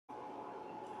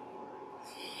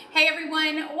Hey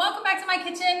everyone, welcome back to my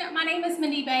kitchen. My name is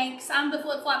Mindy Banks. I'm the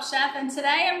Flip Flop Chef, and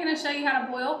today I'm going to show you how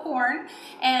to boil corn,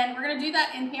 and we're going to do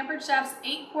that in Pampered Chef's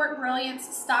 8-quart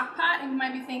Brilliance stock pot. And you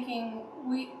might be thinking,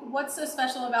 what's so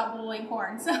special about boiling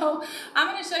corn? So I'm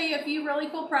going to show you a few really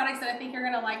cool products that I think you're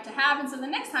going to like to have, and so the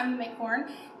next time you make corn,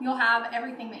 you'll have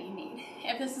everything that you need.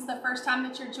 If this is the first time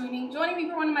that you're joining me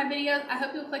for one of my videos, I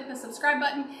hope you'll click the subscribe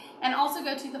button and also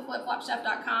go to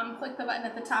theflipflopchef.com, click the button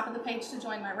at the top of the page to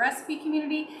join my recipe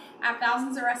community. I have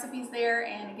thousands of recipes there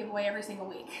and I give away every single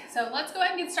week. So let's go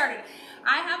ahead and get started.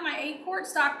 I have my 8-quart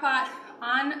stock pot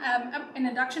on an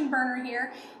induction burner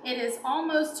here. It is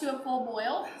almost to a full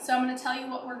boil, so I'm going to tell you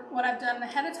what I've done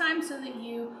ahead of time so that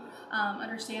you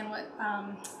understand what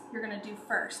you're going to do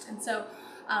first. And so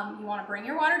you want to bring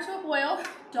your water to a boil.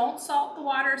 Don't salt the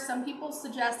water. Some people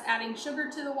suggest adding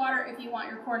sugar to the water if you want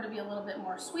your corn to be a little bit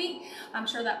more sweet. I'm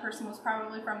sure that person was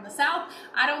probably from the South.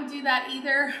 I don't do that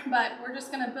either, but we're just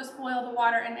going to just boil the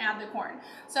water and add the corn.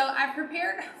 So I've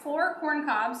prepared 4 corn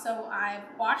cobs, so I've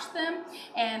washed them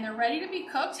and they're ready to be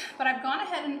cooked, but I've gone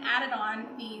ahead and added on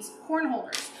these corn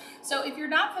holders. So if you're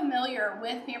not familiar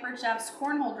with Pampered Chef's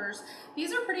corn holders,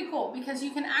 these are pretty cool because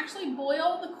you can actually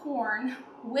boil the corn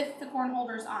with the corn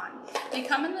holders on. They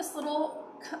come in this little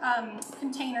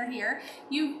container here.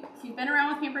 If you've been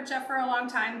around with Pampered Chef for a long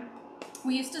time,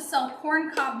 we used to sell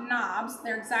corn cob knobs.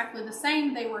 They're exactly the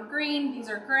same. They were green, these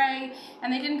are gray,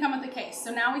 and they didn't come with the case.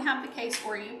 So now we have the case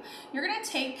for you. You're gonna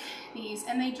take these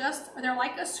and they're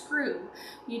like a screw.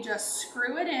 You just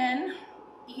screw it in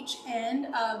each end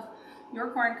of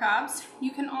your corn cobs.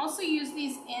 You can also use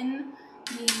these in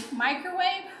the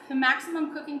microwave. The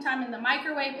maximum cooking time in the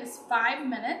microwave is 5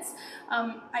 minutes.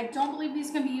 I don't believe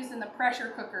these can be used in the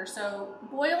pressure cooker. So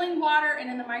boiling water and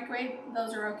in the microwave,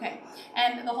 those are okay.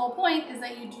 And the whole point is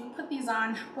that you do put these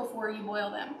on before you boil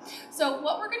them. So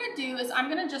what we're gonna do is I'm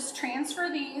gonna just transfer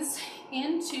these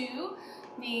into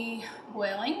the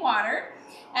boiling water.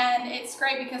 And it's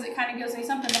great because it kind of gives me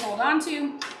something to hold on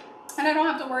to. And I don't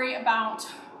have to worry about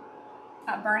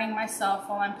burning myself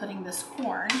while I'm putting this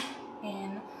corn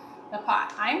in the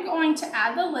pot. I'm going to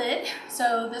add the lid.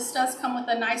 So this does come with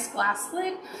a nice glass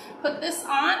lid. Put this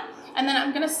on, and then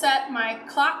I'm gonna set my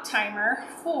clock timer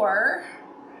for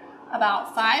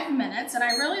about 5 minutes. And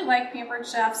I really like Pampered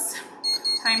Chef's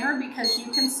timer because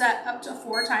you can set up to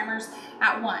 4 timers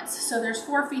at once. So there's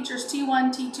 4 features, T1,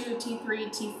 T2, T3,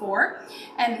 T4.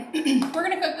 And we're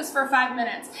gonna cook this for 5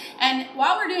 minutes. And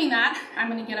while we're doing that, I'm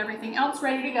gonna get everything else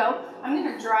ready to go. I'm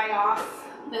gonna dry off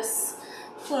this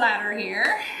platter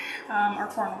here. Our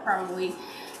corn will probably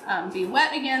be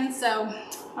wet again. So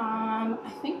I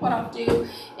think what I'll do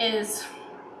is,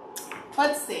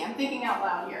 let's see, I'm thinking out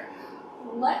loud here.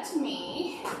 Let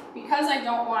me, because I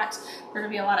don't want there to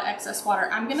be a lot of excess water,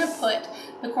 I'm gonna put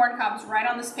the corn cobs right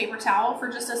on this paper towel for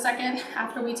just a second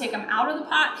after we take them out of the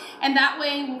pot, and that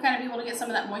way we'll kind of be able to get some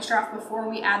of that moisture off before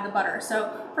we add the butter.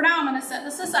 So for now, I'm gonna set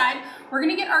this aside. We're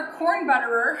gonna get our corn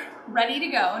butterer ready to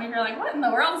go. And if you're like, what in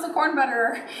the world is a corn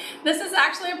butterer? This is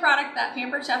actually a product that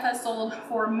Pampered Chef has sold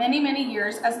for many, many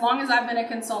years, as long as I've been a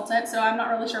consultant, so I'm not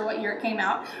really sure what year it came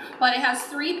out, but it has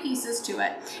 3 pieces to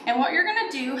it. And what you're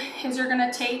gonna do is you're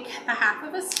gonna take a half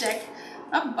of a stick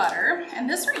of butter, and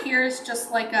this right here is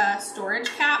just like a storage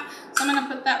cap, so I'm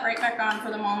gonna put that right back on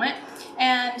for the moment.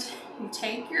 And you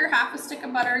take your half a stick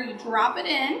of butter, you drop it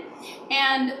in,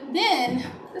 and then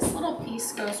this little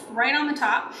piece goes right on the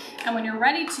top. And when you're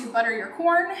ready to butter your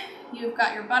corn, you've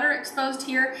got your butter exposed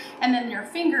here, and then your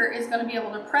finger is going to be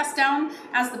able to press down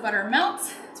as the butter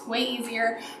melts. It's way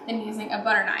easier than using a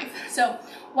butter knife. So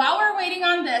while we're waiting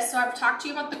on this, so I've talked to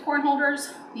you about the corn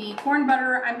holders, the corn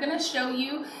butterer. I'm going to show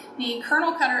you the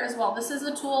kernel cutter as well. This is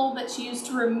a tool that's used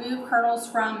to remove kernels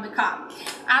from the cob.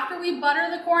 After we butter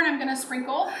the corn, I'm going to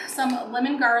sprinkle some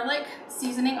lemon garlic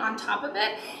seasoning on top of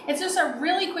it. It's just a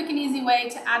really quick and easy way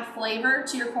to add flavor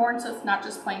to your corn, so it's not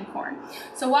just plain corn.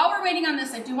 So while we're waiting on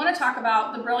this, I do want to talk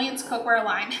about the Brilliance cookware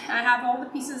line. I have all the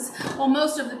pieces, well,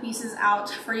 most of the pieces out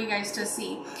for you guys to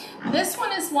see. This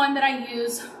one is one that I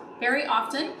use very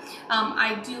often.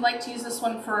 I do like to use this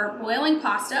one for boiling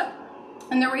pasta.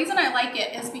 And the reason I like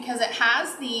it is because it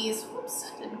has these,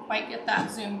 whoops, didn't quite get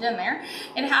that zoomed in there.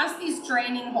 It has these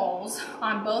draining holes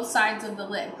on both sides of the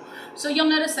lid. So you'll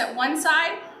notice that one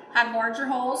side had larger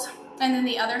holes and then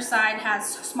the other side has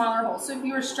smaller holes. So if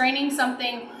you were straining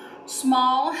something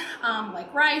small,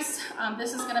 like rice,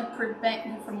 this is gonna prevent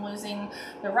you from losing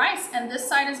the rice. And this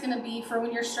side is gonna be for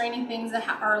when you're straining things that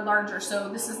are larger. So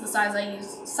this is the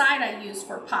side I use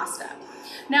for pasta.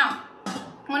 Now,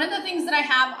 One of the things that I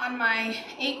have on my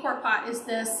 8-quart pot is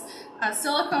this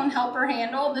silicone helper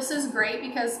handle. This is great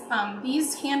because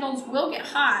these handles will get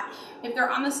hot if they're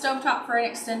on the stovetop for an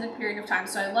extended period of time.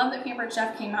 So I love that Pampered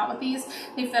Chef came out with these.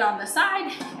 They fit on the side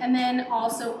and then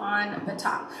also on the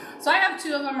top. So I have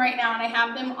 2 of them right now, and I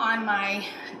have them on my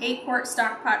 8-quart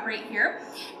stock pot right here.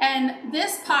 And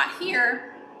this pot here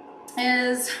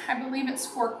is, I believe it's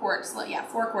 4 quarts. Yeah,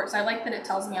 4 quarts. I like that it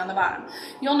tells me on the bottom.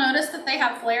 You'll notice that they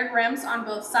have flared rims on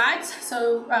both sides.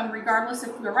 So regardless if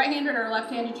you're right-handed or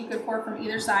left-handed, you could pour from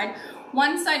either side.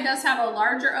 One side does have a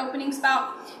larger opening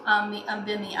spout than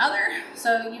the other,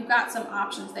 so you've got some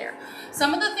options there.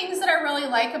 Some of the things that I really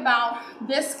like about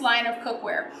this line of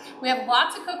cookware, we have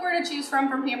lots of cookware to choose from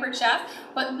Pampered Chef,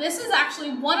 but this is actually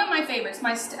one of my favorites.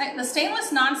 The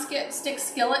stainless non-stick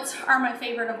skillets are my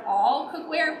favorite of all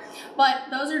cookware, but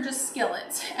those are just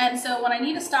skillets. And so when I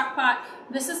need a stock pot,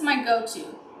 this is my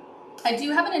go-to. I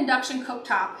do have an induction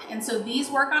cooktop, and so these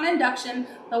work on induction.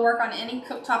 They'll work on any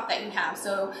cooktop that you have.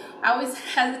 So I always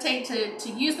hesitate to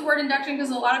use the word induction because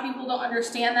a lot of people don't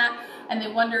understand that, and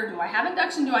they wonder, do I have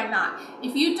induction, do I not?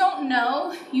 If you don't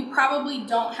know, you probably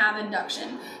don't have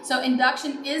induction. So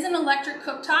induction is an electric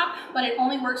cooktop, but it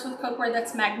only works with cookware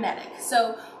that's magnetic.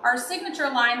 So our signature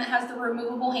line that has the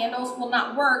removable handles will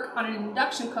not work on an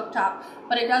induction cooktop,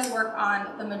 but it does work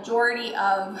on the majority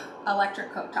of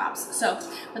electric cooktops. So,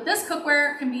 but this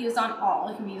cookware can be used on all.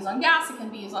 It can be used on gas, it can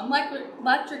be used on electric,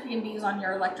 it can be used on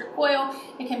your electric coil,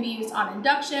 it can be used on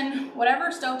induction.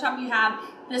 Whatever stovetop you have,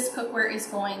 this cookware is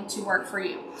going to work for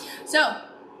you. So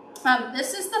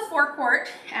this is the 4-quart,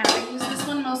 and I use this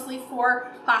one mostly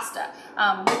for pasta.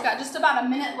 We've got just about a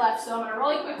minute left, so I'm going to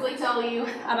really quickly tell you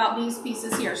about these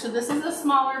pieces here. So this is the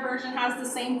smaller version, has the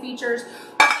same features,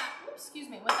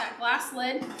 with that glass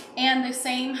lid and the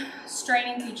same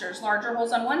straining features, larger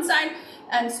holes on one side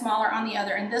and smaller on the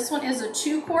other. And this one is a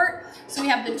 2-quart. So we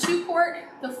have the 2-quart,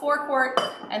 the 4-quart,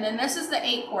 and then this is the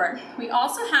 8-quart. We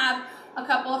also have a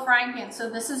couple of frying pans. So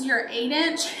this is your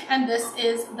 8-inch and this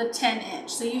is the 10-inch.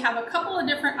 So you have a couple of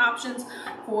different options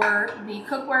for the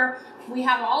cookware. We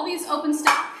have all these open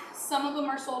stock. Some of them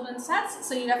are sold in sets,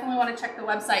 so you definitely want to check the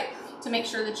website to make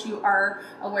sure that you are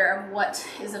aware of what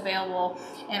is available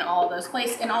in all of those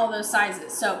places, in all of those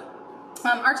sizes. So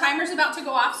our timer's about to go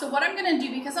off. So what I'm going to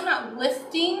do, because I'm not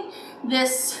lifting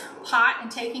this pot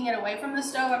and taking it away from the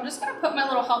stove, I'm just going to put my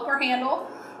little helper handle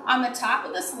on the top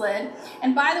of this lid.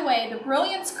 And by the way, the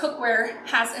Brilliance cookware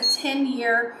has a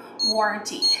 10-year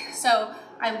warranty. So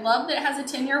I love that it has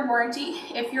a 10-year warranty.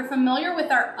 If you're familiar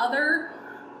with our other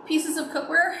pieces of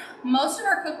cookware, most of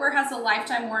our cookware has a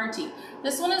lifetime warranty.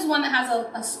 This one is one that has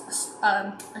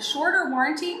a shorter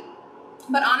warranty,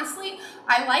 but honestly,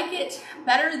 I like it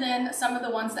better than some of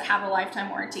the ones that have a lifetime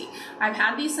warranty. I've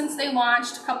had these since they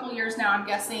launched, a couple years now, I'm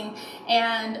guessing,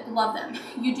 and love them.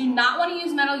 You do not want to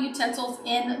use metal utensils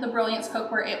in the Brilliance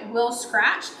cookware. It will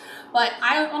scratch, but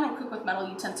I don't cook with metal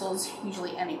utensils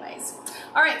usually anyways.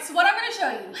 All right, so what I'm going to show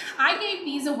you, I gave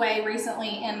these away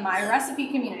recently in my recipe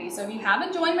community. So if you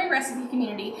haven't joined my recipe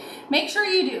community, make sure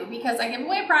you do, because I give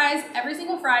away a prize every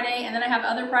single Friday, and then I have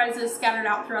other prizes scattered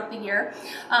out throughout the year.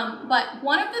 But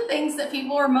one of the things that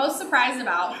people were most surprised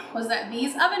about was that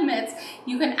these oven mitts,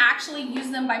 you can actually use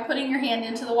them by putting your hand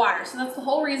into the water. So that's the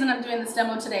whole reason I'm doing this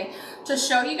demo today, to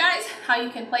show you guys how you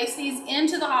can place these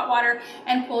into the hot water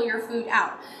and pull your food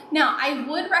out. Now, I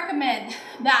would recommend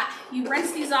that you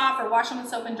rinse these off or wash them with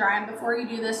soap and dry them before you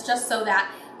do this, just so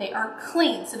that they are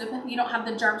clean, so that you don't have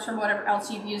the germs from whatever else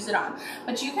you've used it on.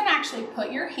 But you can actually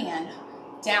put your hand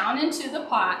down into the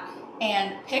pot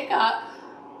and pick up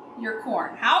your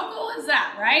corn. How cool is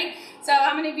that, right? So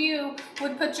how many of you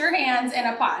would put your hands in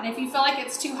a pot? And if you feel like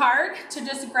it's too hard to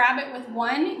just grab it with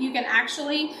one, you can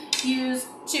actually use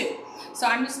 2. So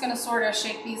I'm just going to sort of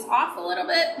shake these off a little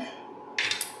bit,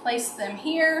 place them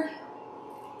here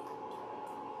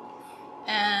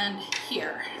and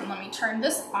here. And let me turn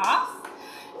this off.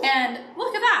 And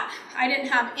look at that. I didn't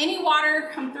have any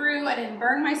water come through. I didn't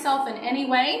burn myself in any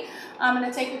way. I'm going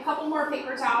to take a couple more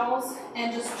paper towels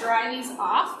and just dry these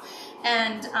off.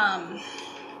 And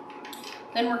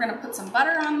then we're going to put some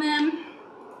butter on them.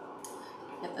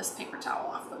 Get this paper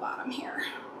towel off the bottom here.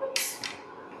 Oops.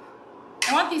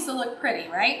 I want these to look pretty,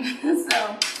 right?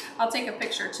 So I'll take a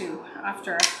picture too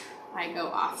after I go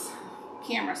off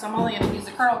camera. So I'm only going to use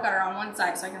the kernel cutter on one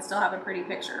side so I can still have a pretty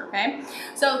picture, okay?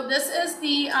 So this is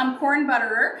the corn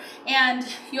butterer, and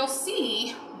you'll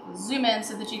see, zoom in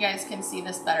so that you guys can see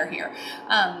this better here.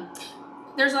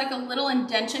 There's like a little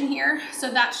indentation here, so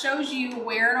that shows you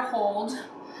where to hold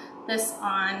this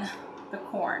on the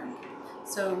corn.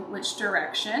 So which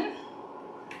direction.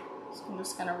 So I'm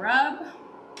just going to rub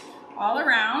all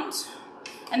around.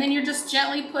 And then you're just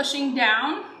gently pushing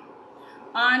down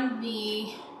on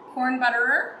the corn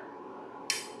butterer.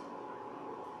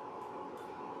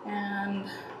 And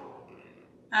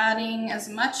adding as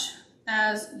much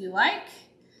as you like.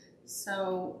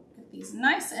 So get these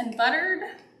nice and buttered.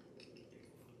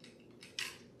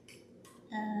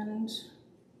 And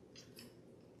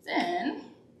then,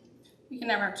 you can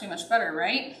never have too much butter,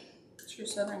 right? True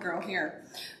Southern girl here.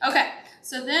 Okay,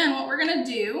 so then what we're gonna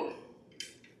do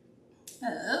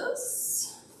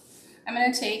is, I'm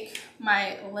gonna take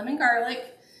my lemon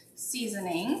garlic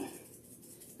seasoning,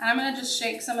 and I'm gonna just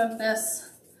shake some of this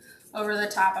over the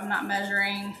top. I'm not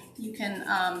measuring. You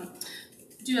can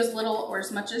do as little or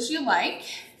as much as you like.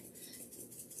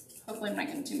 Hopefully I'm not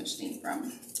getting too much steam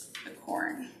from the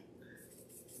corn.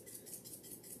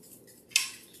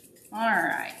 All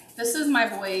right, this is my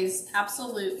boy's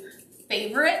absolute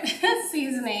favorite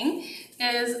seasoning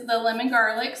is the lemon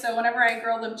garlic. So whenever I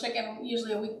grill them chicken,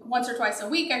 usually once or twice a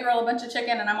week, I grill a bunch of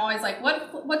chicken and I'm always like,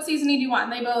 what seasoning do you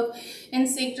want? And they both in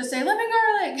sync just say lemon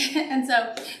garlic. And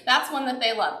so that's one that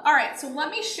they love. All right, so let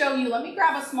me show you, let me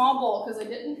grab a small bowl because I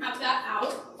didn't have that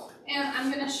out. And I'm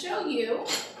gonna show you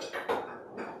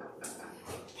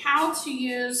how to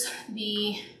use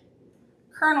the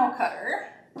kernel cutter.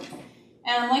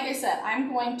 And like I said,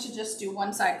 I'm going to just do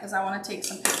one side because I want to take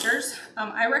some pictures.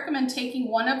 I recommend taking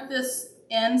one of this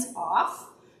ends off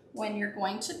when you're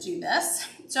going to do this.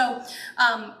 So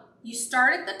you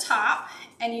start at the top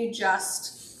and you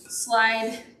just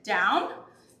slide down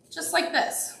just like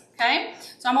this. Okay,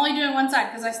 so I'm only doing one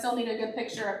side because I still need a good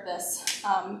picture of this,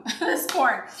 this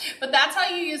corn. But that's how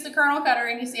you use the kernel cutter,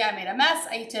 and you see I made a mess.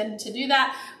 I tend to do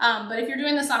that. But if you're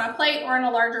doing this on a plate or in a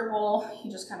larger bowl,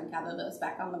 you just kind of gather those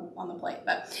back on the plate.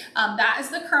 But that is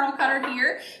the kernel cutter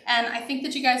here, and I think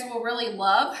that you guys will really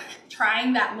love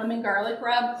trying that lemon garlic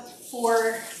rub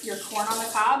for your corn on the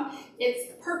cob.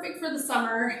 It's perfect for the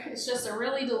summer. It's just a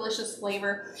really delicious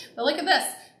flavor. But look at this.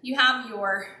 You have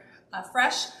your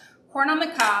fresh corn on the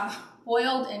cob,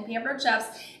 boiled in Pampered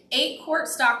Chef's 8-quart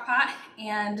stock pot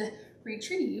and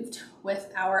retrieved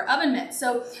with our oven mitts.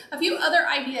 So a few other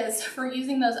ideas for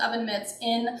using those oven mitts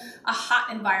in a hot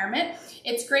environment.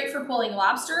 It's great for pulling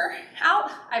lobster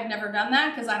out. I've never done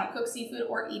that because I don't cook seafood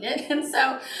or eat it. And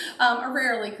so I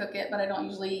rarely cook it, but I don't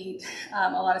usually eat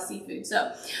a lot of seafood.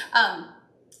 So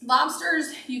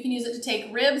lobsters, you can use it to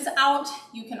take ribs out.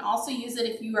 You can also use it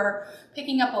if you are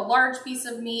picking up a large piece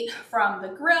of meat from the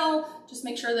grill. Just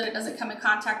make sure that it doesn't come in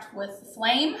contact with the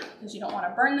flame because you don't want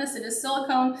to burn this. It is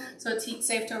silicone, so it's heat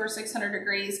safe to over 600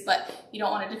 degrees, but you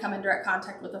don't want it to come in direct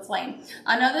contact with the flame.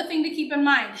 Another thing to keep in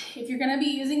mind, if you're going to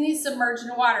be using these submerged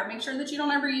in water, make sure that you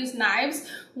don't ever use knives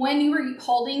when you are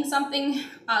holding something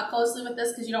closely with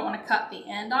this because you don't want to cut the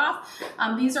end off.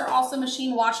 These are also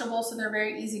machine washable, so they're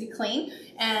very easy to clean.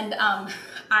 And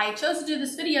I chose to do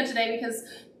this video today because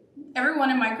everyone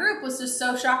in my group was just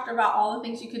so shocked about all the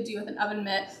things you could do with an oven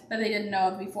mitt that they didn't know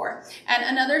of before. And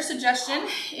another suggestion,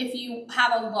 if you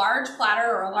have a large platter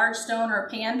or a large stone or a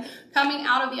pan coming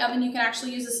out of the oven, you can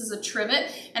actually use this as a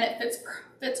trivet, and it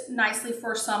fits nicely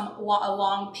for a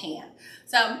long pan.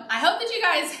 So I hope that you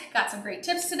guys got some great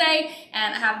tips today,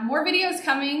 and I have more videos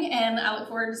coming, and I look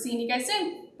forward to seeing you guys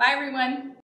soon. Bye everyone.